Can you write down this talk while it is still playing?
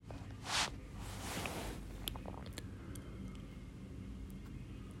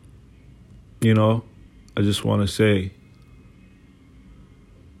I just want to say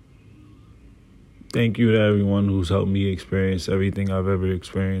thank you to everyone who's helped me experience everything I've ever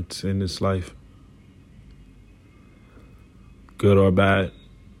experienced in this life, good or bad.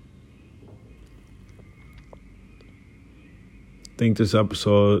 I think this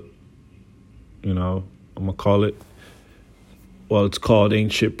episode, I'm going to call it, it's called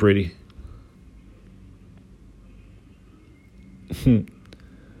Ain't Shit Pretty.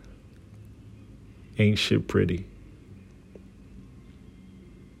 Ain't shit pretty.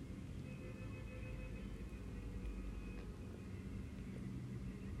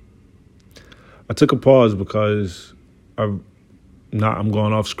 I took a pause because I'm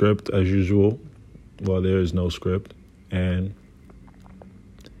going off script as usual. Well, there is no script, and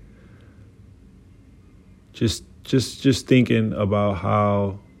just thinking about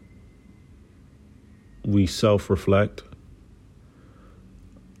how we self-reflect,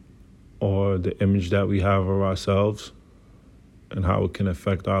 or the image that we have of ourselves and how it can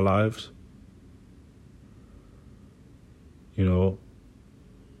affect our lives. It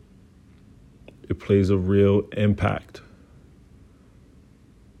plays a real impact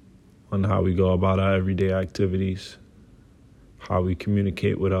on how we go about our everyday activities, how we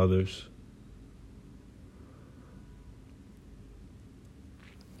communicate with others.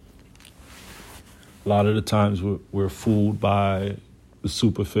 A lot of the times we're fooled by the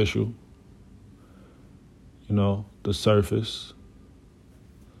superficial, the surface.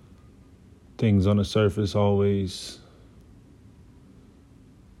 Things on the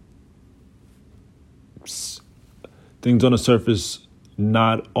surface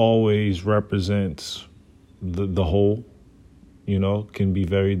not always represents the whole, can be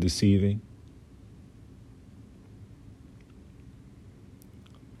very deceiving.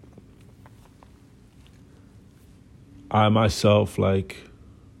 I myself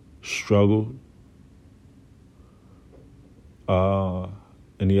struggled.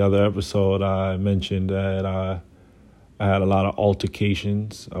 In the other episode, I mentioned that I had a lot of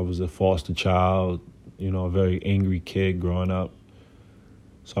altercations. I was a foster child, a very angry kid growing up.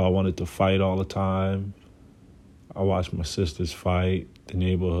 So I wanted to fight all the time. I watched my sisters fight, the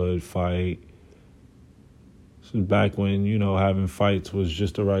neighborhood fight. This is back when, having fights was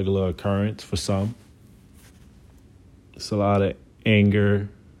just a regular occurrence for some. It's a lot of anger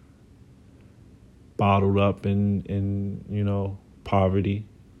bottled up in poverty.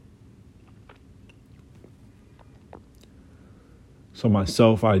 So my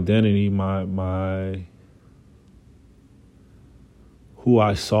self-identity, my who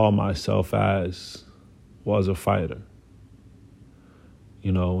I saw myself as was a fighter.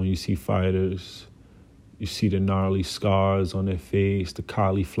 When you see fighters, you see the gnarly scars on their face, the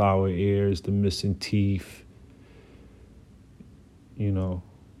cauliflower ears, the missing teeth, the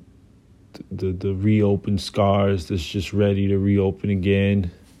reopened scars that's just ready to reopen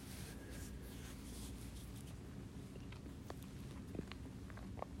again.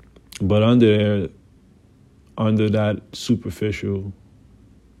 But under that superficial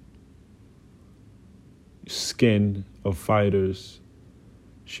skin of fighters,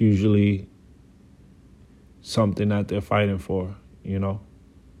 it's usually something that they're fighting for, They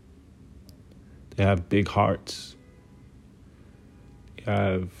have big hearts. They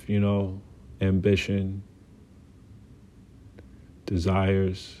have, ambition,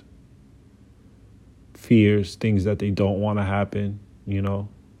 desires, fears, things that they don't want to happen,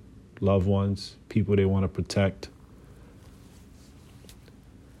 loved ones, people they want to protect.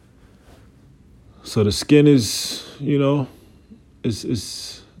 So the skin is,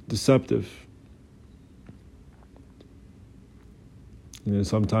 is deceptive.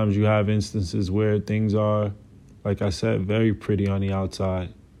 Sometimes you have instances where things are, like I said, very pretty on the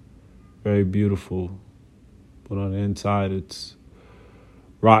outside, very beautiful, but on the inside it's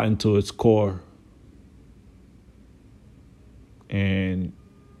rotten to its core. And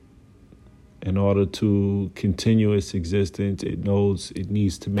in order to continue its existence, it knows it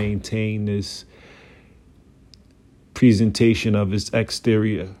needs to maintain this presentation of its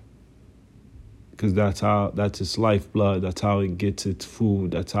exterior, because that's its lifeblood, that's how it gets its food,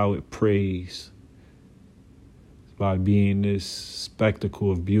 that's how it preys, by being this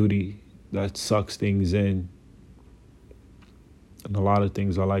spectacle of beauty that sucks things in. And a lot of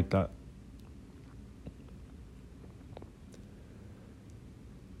things are like that.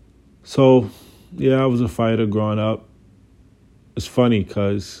 So, yeah, I was a fighter growing up. It's funny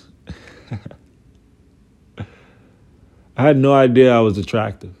because I had no idea I was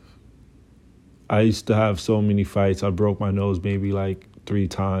attractive. I used to have so many fights. I broke my nose maybe 3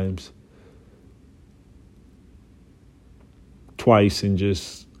 times. Twice in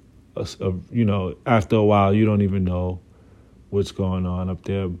just after a while, you don't even know what's going on up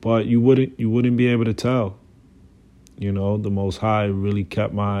there. But you wouldn't be able to tell. The Most High really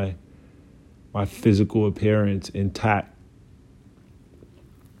kept my physical appearance intact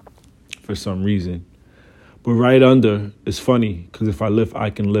for some reason. But right under, it's funny because if I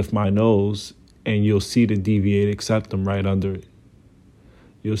can lift my nose and you'll see the deviated septum right under it.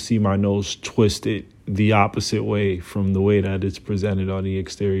 You'll see my nose twisted the opposite way from the way that it's presented on the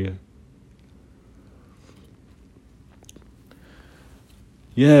exterior.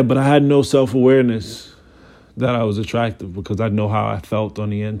 Yeah, but I had no self-awareness that I was attractive because I know how I felt on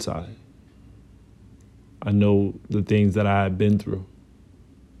the inside. I know the things that I had been through.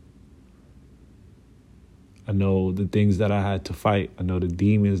 I know the things that I had to fight. I know the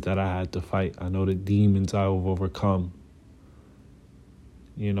demons that I had to fight. I know the demons I've overcome.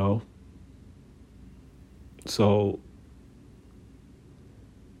 So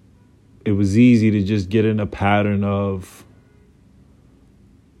it was easy to just get in a pattern of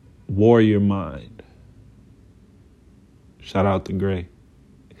warrior mind. Shout out to Gray.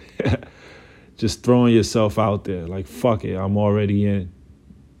 Just throwing yourself out there like, fuck it, I'm already in.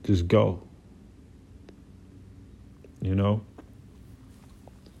 Just go.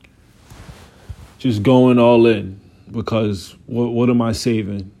 Just going all in because what am I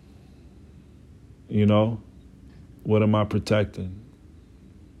saving? What am I protecting?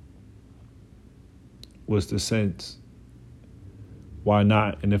 What's the sense? Why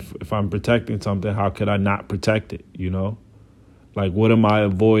not? And if I'm protecting something, how could I not protect it? Like, what am I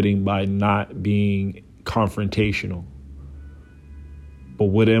avoiding by not being confrontational? But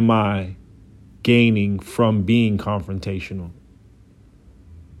what am I gaining from being confrontational?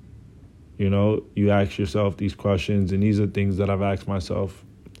 You ask yourself these questions, and these are things that I've asked myself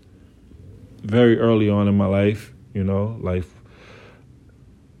very early on in my life. Life,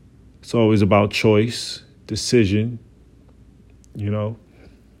 it's always about choice, decision,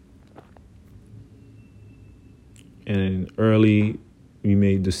 And early, we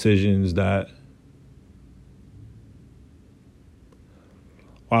made decisions that,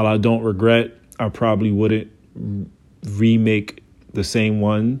 while I don't regret, I probably wouldn't remake the same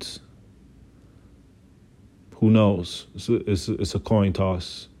ones. Who knows? It's a coin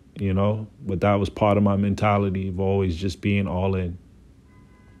toss, But that was part of my mentality of always just being all in.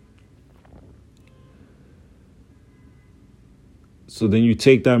 So then you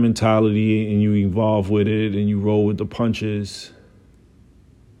take that mentality and you evolve with it and you roll with the punches.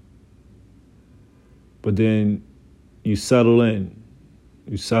 But then you settle in.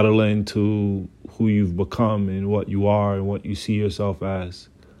 You settle into who you've become and what you are and what you see yourself as.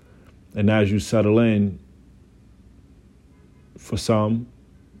 And as you settle in, for some,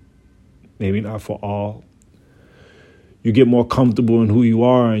 maybe not for all, you get more comfortable in who you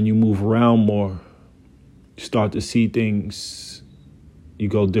are and you move around more. You start to see things. You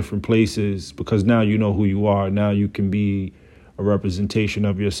go different places because now you know who you are. Now you can be a representation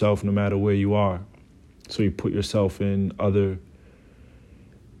of yourself no matter where you are. So you put yourself in other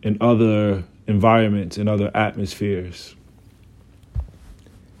environments, in other atmospheres.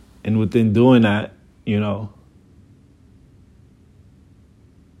 And within doing that,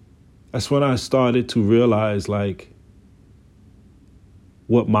 that's when I started to realize like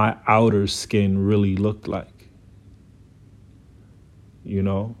what my outer skin really looked like.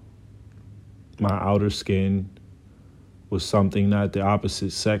 My outer skin was something that the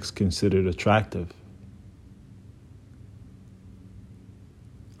opposite sex considered attractive.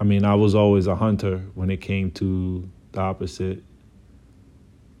 I mean, I was always a hunter when it came to the opposite.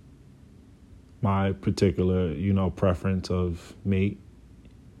 My particular, preference of mate.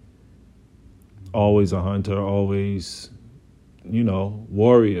 Always a hunter, always,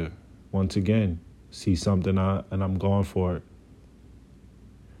 warrior. Once again, see something and I'm going for it.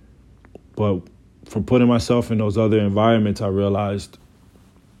 But from putting myself in those other environments, I realized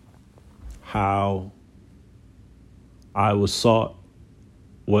how I was sought,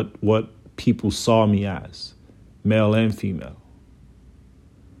 what people saw me as, male and female.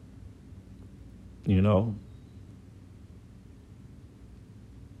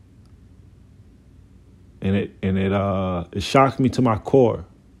 And it shocked me to my core.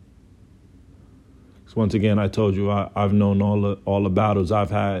 So once again, I told you I've known all the battles I've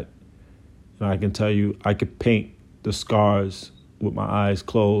had. And I can tell you, I could paint the scars with my eyes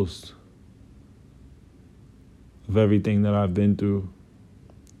closed of everything that I've been through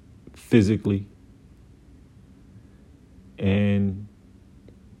physically. And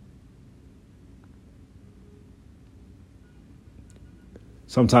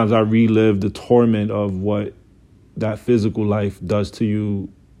sometimes I relive the torment of what that physical life does to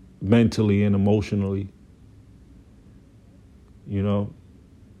you mentally and emotionally, you know.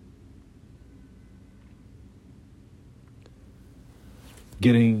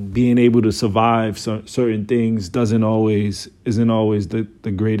 Being able to survive certain things isn't always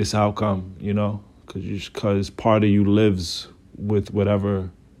the greatest outcome, you know, because part of you lives with whatever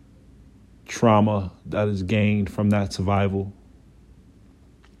trauma that is gained from that survival.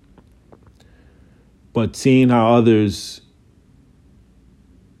 But seeing how others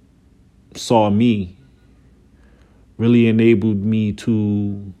saw me really enabled me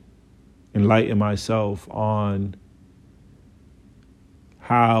to enlighten myself on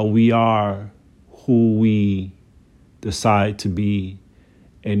how we are who we decide to be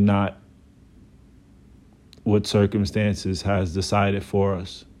and not what circumstances has decided for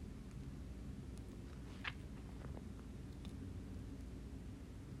us.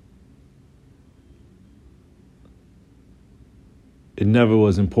 It never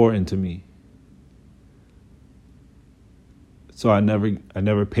was important to me. So I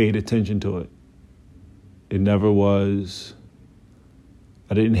never paid attention to it. It never was.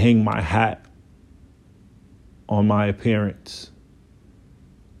 I didn't hang my hat on my appearance.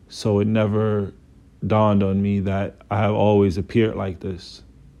 So it never dawned on me that I have always appeared like this.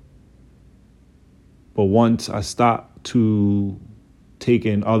 But once I stopped to take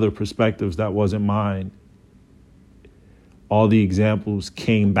in other perspectives that wasn't mine, all the examples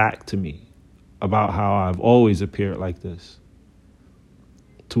came back to me about how I've always appeared like this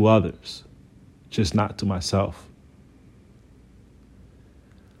to others, just not to myself.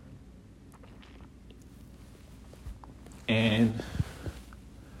 And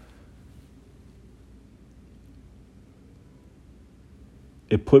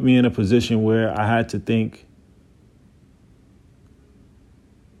it put me in a position where I had to think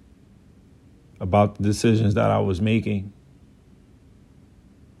about the decisions that I was making,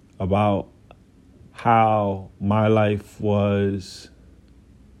 about how my life was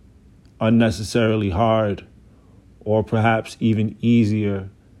unnecessarily hard, or perhaps even easier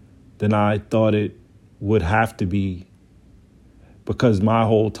than I thought it would have to be. Because my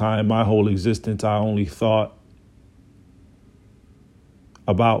whole existence, I only thought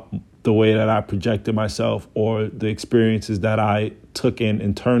about the way that I projected myself or the experiences that I took in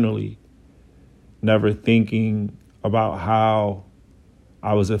internally, never thinking about how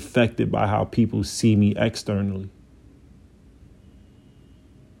I was affected by how people see me externally.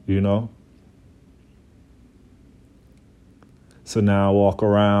 You know? So now I walk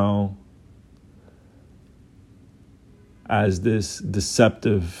around as this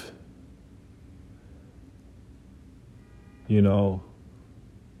deceptive, you know,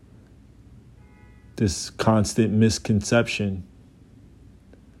 this constant misconception,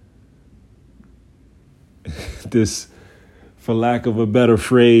 this, for lack of a better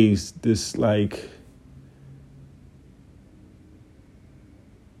phrase, this like,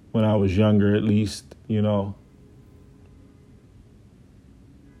 when I was younger at least, you know,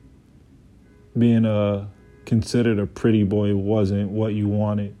 being considered a pretty boy wasn't what you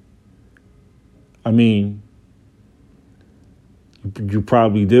wanted. I mean, you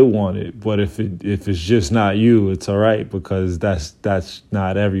probably did want it, but if it's just not you, it's all right, because that's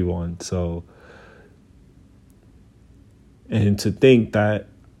not everyone. So, and to think that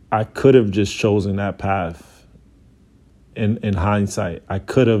I could have just chosen that path. In hindsight, I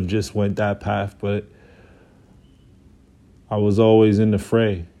could have just went that path, but I was always in the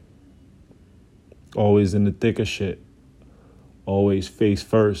fray, always in the thick of shit, always face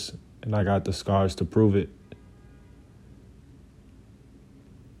first, and I got the scars to prove it.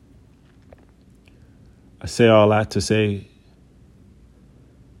 I say all that to say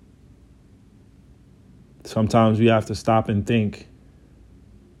sometimes we have to stop and think,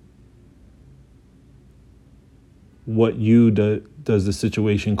 what does the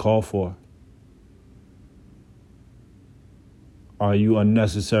situation call for? Are you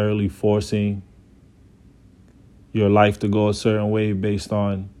unnecessarily forcing your life to go a certain way based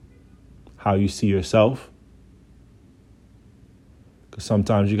on how you see yourself? Because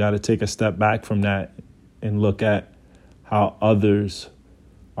sometimes you got to take a step back from that and look at how others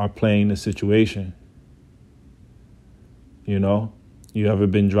are playing the situation. You know, you ever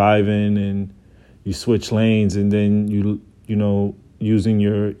been driving and you switch lanes, and then you know, using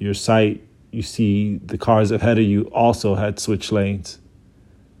your sight, you see the cars ahead of you also had switched lanes.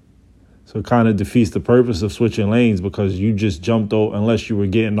 So it kind of defeats the purpose of switching lanes, because you just jumped over, unless you were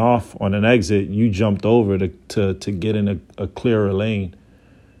getting off on an exit, you jumped over to get in a clearer lane.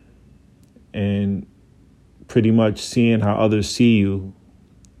 And pretty much seeing how others see you,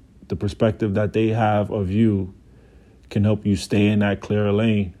 the perspective that they have of you, can help you stay in that clearer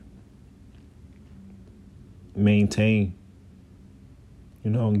lane maintain,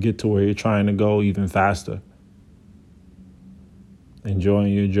 and get to where you're trying to go even faster.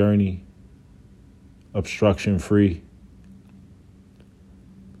 Enjoying your journey, obstruction free,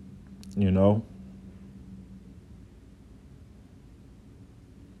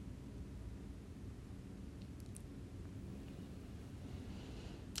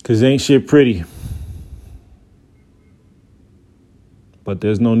 Because ain't shit pretty. But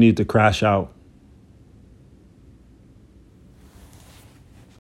there's no need to crash out.